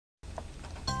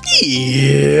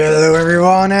Hello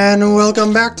everyone and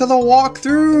welcome back to the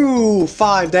walkthrough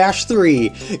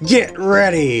 5-3. Get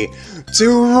ready to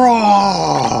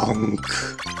Ronk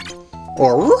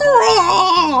or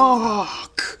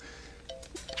rock.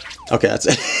 Okay, that's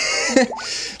it.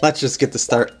 Let's just get the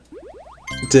start.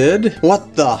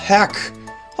 What the heck?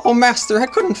 Oh master, I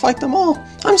couldn't fight them all.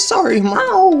 I'm sorry,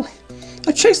 Meow.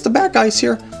 I chased the bad guys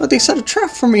here, but they set a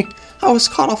trap for me. I was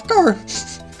caught off guard.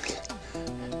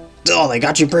 Oh, they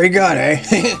got you pretty good, eh?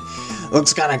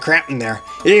 Looks kinda cramped in there.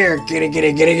 Here,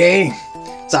 kitty.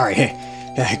 Sorry,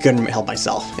 I couldn't help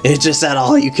myself. It's just that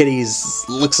all you kitties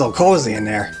look so cozy in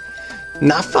there.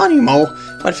 Not funny, Mo,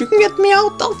 but if you can get me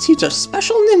out, I'll teach a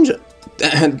special ninja...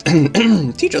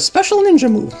 teach a special ninja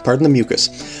move. Pardon the mucus.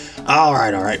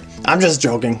 Alright. I'm just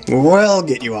joking. We'll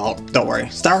get you out. Don't worry.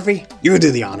 Starfy, you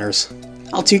do the honors.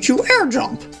 I'll teach you air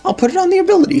jump. I'll put it on the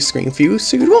ability screen for you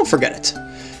so you won't forget it.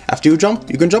 After you jump,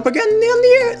 you can jump again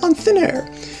on thin air.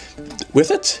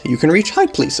 With it, you can reach high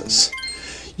places.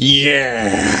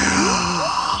 Yeah!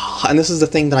 And this is the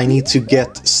thing that I need to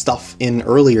get stuff in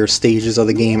earlier stages of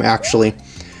the game, actually.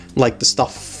 Like the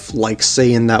stuff, like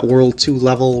say in that World 2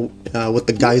 level with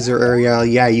the geyser area.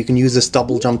 Yeah, you can use this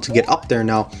double jump to get up there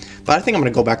now. But I think I'm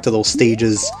going to go back to those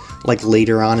stages like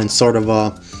later on in sort of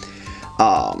a...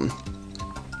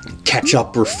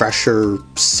 catch-up refresher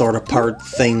sort of part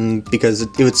thing, because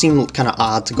it would seem kind of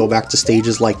odd to go back to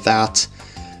stages like that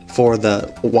for the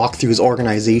walkthrough's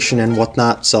organization and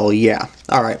whatnot. So yeah,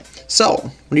 alright. So,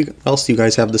 what else do you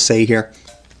guys have to say here?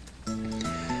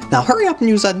 Now hurry up and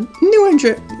use that new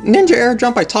ninja air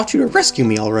jump I taught you to rescue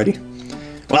me already.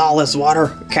 Well, this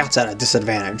water cat's at a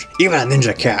disadvantage, even a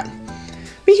ninja cat.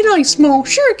 Be nice, Mo.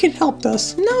 Sure, Kid helped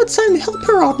us. Now it's time to help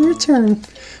her out in return.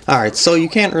 Alright, so you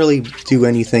can't really do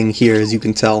anything here, as you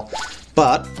can tell.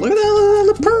 But, look at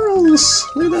the pearls!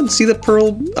 Look at that, see the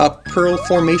pearl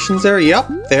formations there? Yep,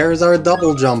 there's our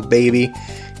double jump, baby.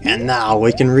 And now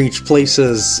we can reach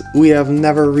places we have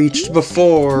never reached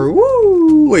before.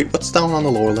 Woo! Wait, what's down on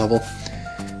the lower level?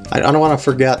 I don't want to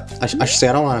forget, I should say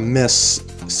I don't want to miss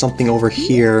something over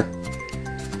here.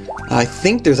 I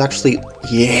think there's actually,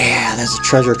 yeah, there's a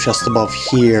treasure chest above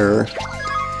here.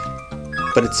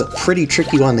 But it's a pretty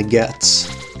tricky one to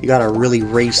get. You gotta really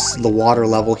race the water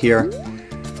level here.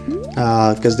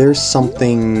 Because there's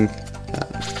something...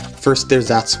 first there's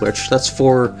that switch. That's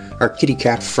for our kitty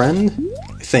cat friend,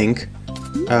 I think.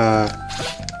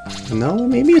 No,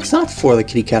 maybe it's not for the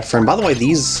kitty cat friend. By the way,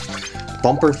 these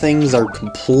bumper things are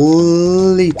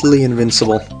completely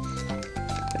invincible.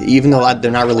 Even though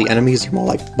they're not really enemies, they're more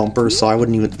like bumpers, so I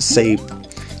wouldn't even say...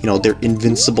 you know, they're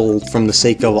invincible from the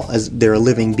sake of as they're a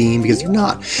living being, because you're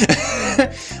not.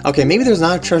 Okay, maybe there's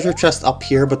not a treasure chest up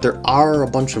here, but there are a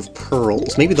bunch of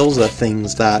pearls. Maybe those are the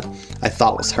things that I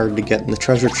thought was hard to get, and the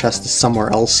treasure chest is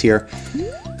somewhere else here.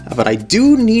 But I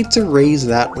do need to raise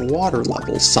that water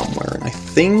level somewhere, and I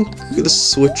think the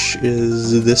switch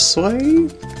is this way?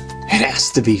 It has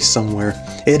to be somewhere.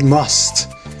 It must.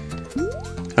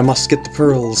 I must get the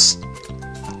pearls.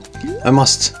 I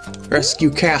must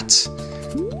rescue Cat.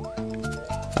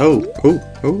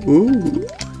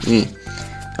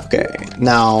 Okay,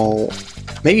 now,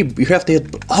 maybe you have to hit,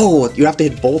 you have to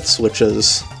hit both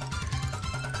switches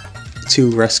to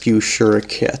rescue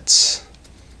Shurikit.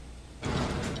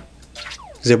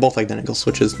 Because they're both identical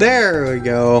switches. There we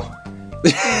go.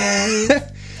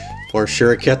 Poor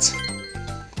Shurikit.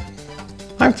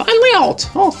 I'm finally out!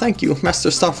 Oh, thank you, Master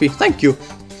Starfy, thank you.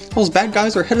 Those bad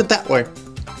guys are headed that way.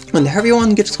 When the heavy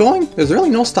one gets going, there's really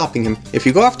no stopping him. If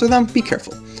you go after them, be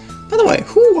careful. By the way,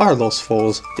 who are those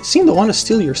foes? They seem to want to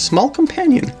steal your small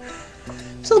companion.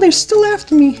 So they're still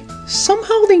after me.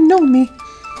 Somehow they know me.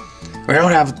 We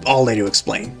don't have all day to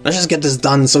explain. Let's just get this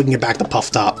done so we can get back to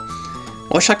Puff Top.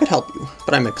 I wish I could help you,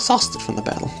 but I'm exhausted from the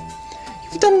battle.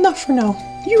 You've done enough for now.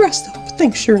 You rest up.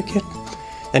 Thanks, Shurikit.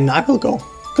 And I will go.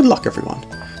 Good luck, everyone.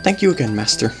 Thank you again,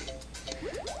 Master.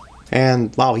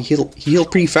 And wow, he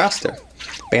healed pretty fast there.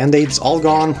 Band-Aid's all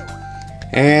gone,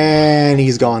 and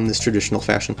he's gone in this traditional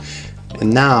fashion.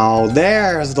 And now,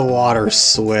 there's the water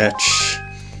switch.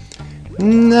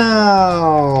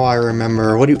 Now I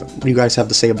remember. What do you guys have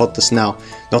to say about this now?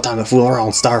 No time to fool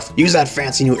around, Starf. Use that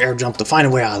fancy new air jump to find a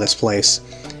way out of this place.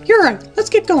 You're right, let's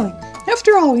get going.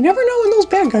 After all, we never know when those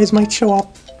bad guys might show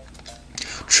up.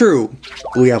 True,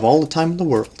 we have all the time in the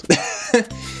world.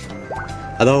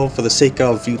 Although, for the sake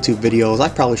of YouTube videos, I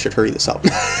probably should hurry this up.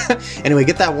 Anyway,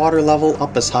 get that water level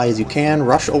up as high as you can.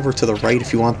 Rush over to the right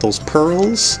if you want those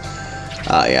pearls.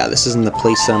 Yeah, this isn't the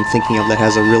place that I'm thinking of that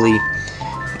has a really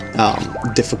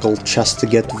difficult chest to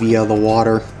get via the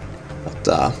water.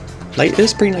 But Like, it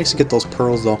is pretty nice to get those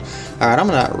pearls though. Alright, I'm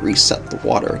gonna reset the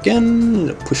water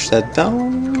again. Push that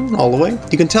down all the way.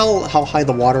 You can tell how high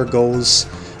the water goes.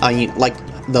 Like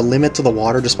the limit to the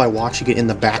water just by watching it in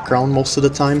the background most of the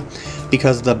time,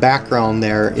 because the background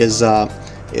there is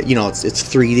you know, it's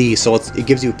 3D, so it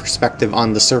gives you a perspective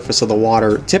on the surface of the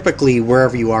water, typically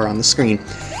wherever you are on the screen.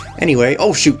 Anyway,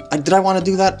 oh shoot, did I want to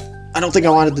do that? I don't think I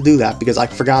wanted to do that because I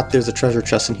forgot there's a treasure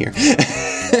chest in here.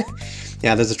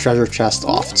 Yeah, there's a treasure chest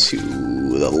off to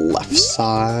the left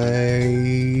side.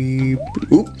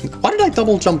 Ooh, why did I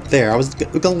double jump there? I was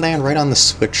gonna land right on the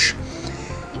switch.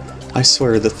 I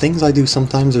swear, the things I do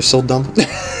sometimes are so dumb.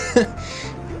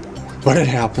 But it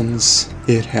happens.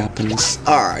 It happens.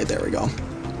 Alright, there we go.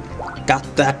 Got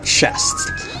that chest.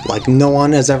 Like no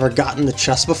one has ever gotten the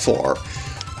chest before.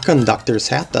 Conductor's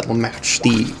hat, that'll match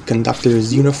the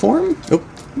conductor's uniform. Oh,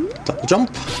 double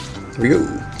jump. There we go.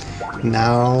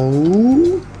 Now,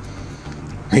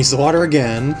 raise the water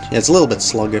again. Yeah, it's a little bit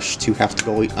sluggish to have to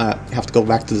go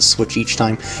back to the switch each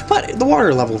time, but the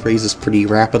water level raises pretty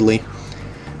rapidly.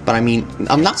 But I mean,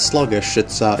 I'm not sluggish.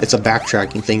 It's a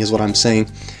backtracking thing, is what I'm saying.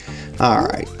 All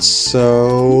right,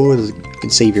 so you can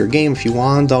save your game if you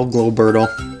want. I'll Glowbirdo.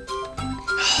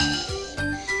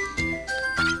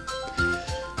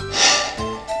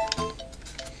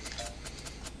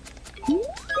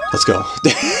 Let's go.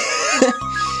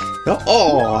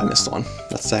 Oh, I missed one.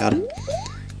 That's sad.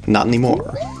 Not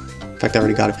anymore. In fact, I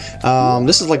already got it.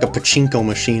 This is like a pachinko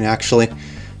machine, actually.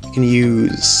 You can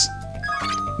use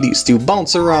these to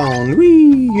bounce around.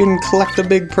 Whee! And collect the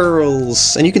big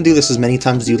pearls. And you can do this as many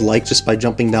times as you'd like just by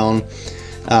jumping down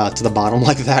to the bottom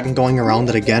like that and going around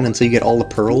it again until you get all the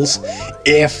pearls.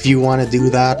 If you want to do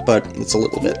that, but it's a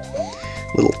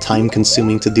little time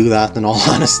consuming to do that, in all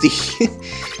honesty.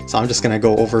 So I'm just gonna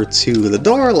go over to the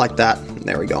door like that.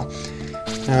 There we go.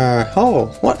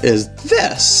 Oh, what is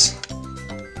this?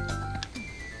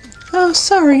 Oh,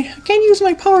 sorry. I can't use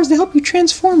my powers to help you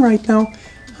transform right now.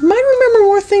 I might remember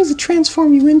more things to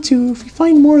transform you into if we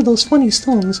find more of those funny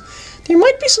stones. There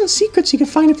might be some secrets you can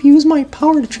find if you use my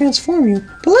power to transform you,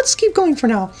 but let's keep going for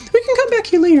now. We can come back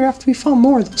here later after we found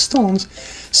more of those stones.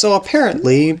 So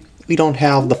apparently, we don't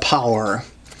have the power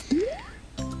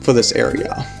for this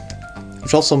area.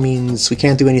 Which also means we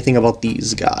can't do anything about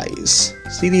these guys.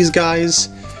 See these guys?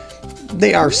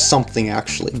 They are something,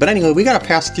 actually. But anyway, we gotta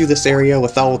pass through this area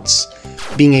without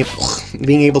being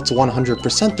able to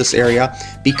 100% this area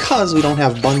because we don't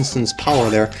have Bunsen's power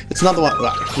there. It's another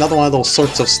one of those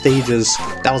sorts of stages.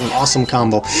 That was an awesome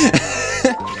combo.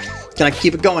 Can I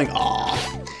keep it going? Aw.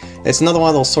 It's another one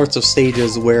of those sorts of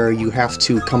stages where you have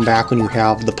to come back when you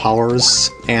have the powers,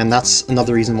 and that's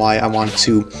another reason why I want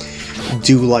to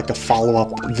do like a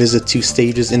follow-up visit to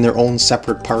stages in their own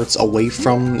separate parts away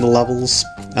from the levels,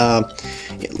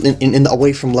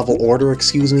 away from level order,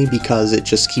 excuse me, because it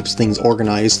just keeps things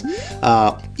organized.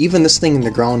 Even this thing in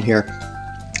the ground here,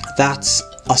 that's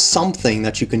a something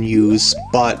that you can use,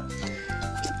 but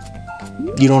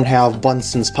you don't have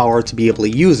Bunsen's power to be able to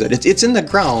use it. It's in the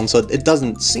ground, so it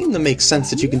doesn't seem to make sense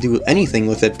that you can do anything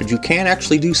with it, but you can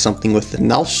actually do something with it,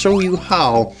 and I'll show you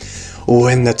how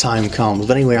when the time comes.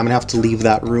 But anyway, I'm gonna have to leave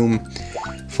that room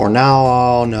for now.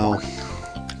 Oh no.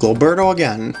 Glowbirdo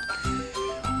again.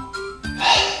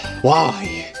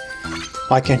 Why?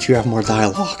 Why can't you have more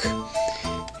dialogue?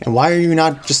 And why are you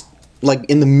not just like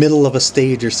in the middle of a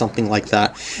stage or something like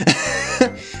that?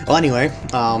 Well, anyway,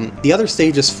 the other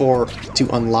stage is to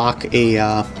unlock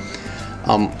a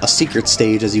secret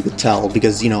stage, as you could tell,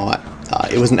 because, you know,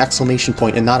 it was an exclamation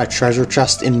point and not a treasure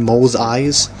chest in Moe's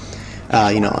eyes.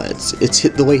 You know, it's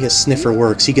the way his sniffer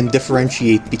works. He can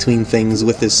differentiate between things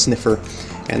with his sniffer,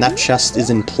 and that chest is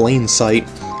in plain sight.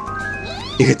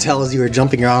 You could tell as you were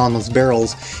jumping around on those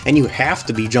barrels, and you have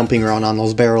to be jumping around on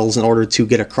those barrels in order to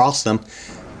get across them.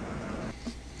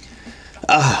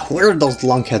 Where did those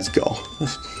lunkheads go?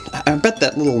 I bet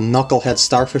that little knucklehead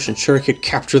starfish and sure could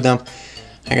capture them.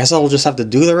 I guess I'll just have to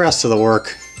do the rest of the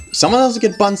work. If someone else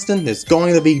get Bunsen, it's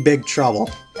going to be big trouble.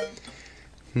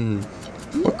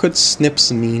 What could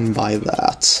Snips mean by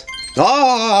that?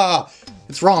 Ah!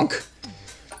 It's Ronk!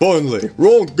 Finally,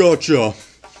 Ronk gotcha!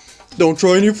 Don't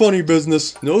try any funny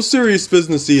business. No serious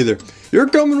business either. You're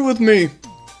coming with me.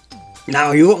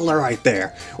 Now you hold her right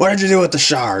there. What did you do with the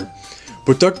shard?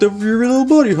 Protective of your little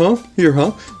buddy, huh? Here,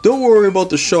 huh? Don't worry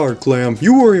about the shard, Clam.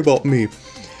 You worry about me.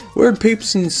 Where'd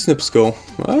Papes and Snips go?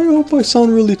 I hope I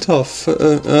sound really tough.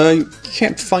 I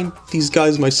can't find these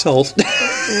guys myself.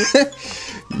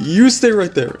 You stay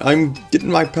right there. I'm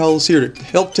getting my pals here to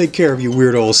help take care of you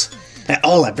weirdos. Hey,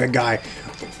 hold it, big guy.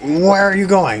 Where are you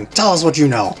going? Tell us what you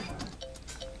know.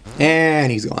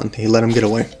 And he's gone. He let him get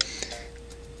away.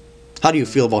 How do you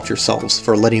feel about yourselves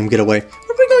for letting him get away? What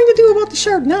are we going to do about the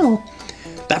shard now?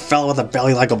 That fellow with a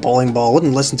belly like a bowling ball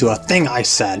wouldn't listen to a thing I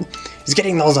said. He's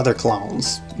getting those other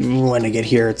clowns. When they get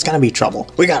here, it's gonna be trouble.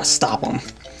 We gotta stop him.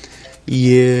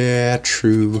 Yeah,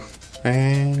 true.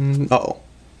 And... uh-oh.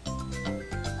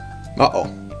 Uh-oh.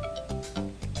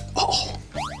 Uh-oh.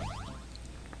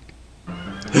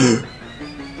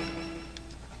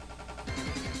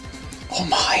 Oh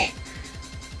my.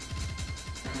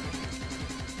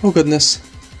 Oh goodness.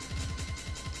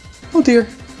 Oh dear.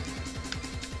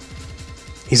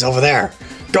 He's over there.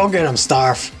 Go get him,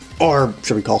 Starf. Or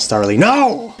should we call Starly?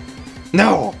 No!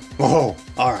 No! Oh,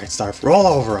 alright, Starf. Roll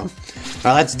over him.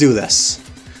 Alright, let's do this.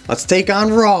 Let's take on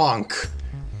Ronk.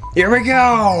 Here we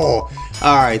go!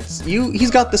 Alright,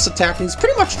 he's got this attack, and he's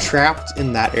pretty much trapped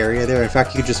in that area there. In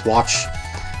fact, you could just watch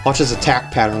his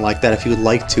attack pattern like that if you would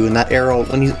like to, and that arrow,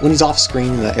 when he's off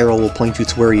screen, the arrow will point you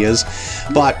to where he is.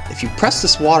 But if you press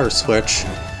this water switch,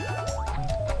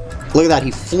 look at that,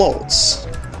 he floats.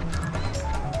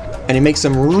 And it makes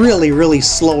him really, really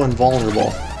slow and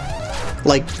vulnerable.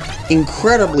 Like,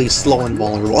 incredibly slow and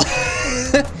vulnerable.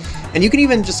 And you can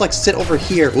even just, like, sit over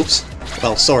here. Oops.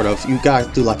 Well, sort of. You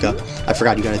gotta do, like, I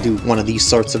forgot you gotta do one of these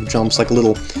sorts of jumps, like a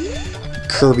little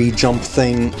Kirby jump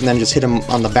thing, and then just hit him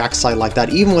on the backside like that,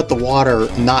 even with the water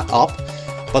not up.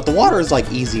 But the water is,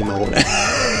 like, easy mode.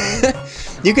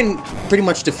 You can pretty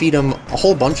much defeat him a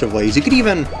whole bunch of ways. You could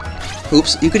even...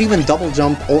 Oops. You could even double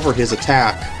jump over his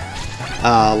attack.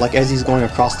 Like as he's going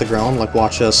across the ground, like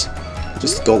watch this.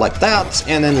 Just go like that,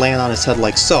 and then land on his head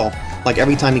like so. Like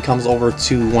every time he comes over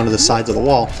to one of the sides of the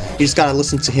wall, you just gotta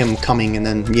listen to him coming, and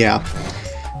then, yeah.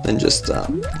 Then just,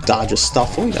 dodge his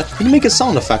stuff. Oh, yeah, you can make a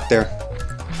sound effect there.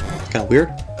 Kinda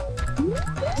weird.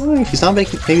 Oh, he's not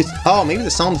making, maybe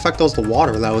the sound effect was the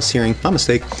water that I was hearing. My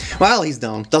mistake. Well, he's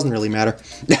down. Doesn't really matter.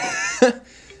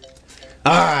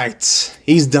 Alright,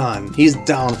 he's done. He's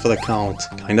down for the count,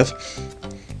 kind of.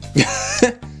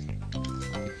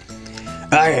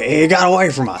 He got away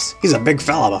from us. He's a big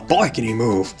fella, but boy can he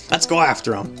move. Let's go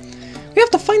after him. We have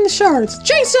to find the shards.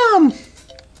 Chase him!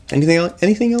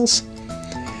 Anything else?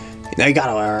 I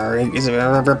gotta...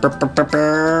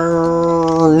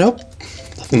 Nope.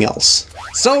 Nothing else.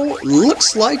 So,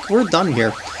 looks like we're done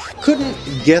here. Couldn't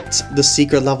get the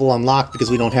secret level unlocked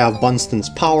because we don't have Bunston's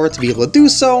power to be able to do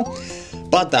so,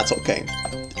 but that's okay.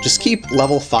 Just keep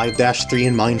level 5-3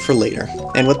 in mind for later.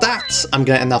 And with that, I'm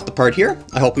going to end off the part here.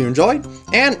 I hope you enjoyed,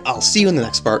 and I'll see you in the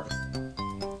next part.